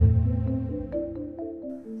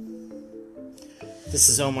This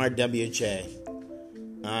is Omar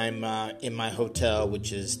WJ. I'm in my hotel,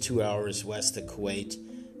 which is 2 hours west of Kuwait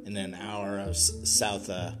and an hour south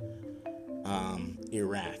of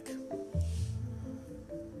Iraq.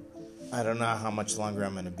 I don't know how much longer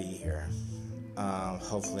I'm going to be here.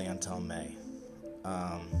 Hopefully until May.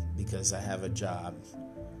 Because I have a job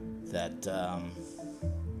that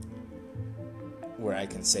where I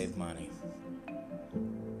can save money.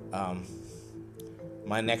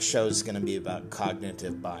 My next show is going to be about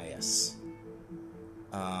cognitive bias.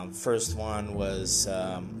 First one was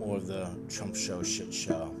more of the Trump show shit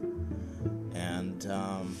show. And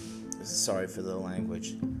sorry for the language.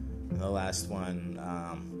 And the last one,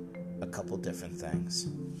 a couple different things.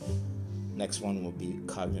 Next one will be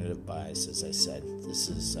cognitive bias, as I said. This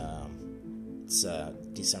is it's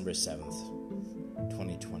December 7th,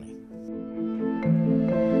 2020.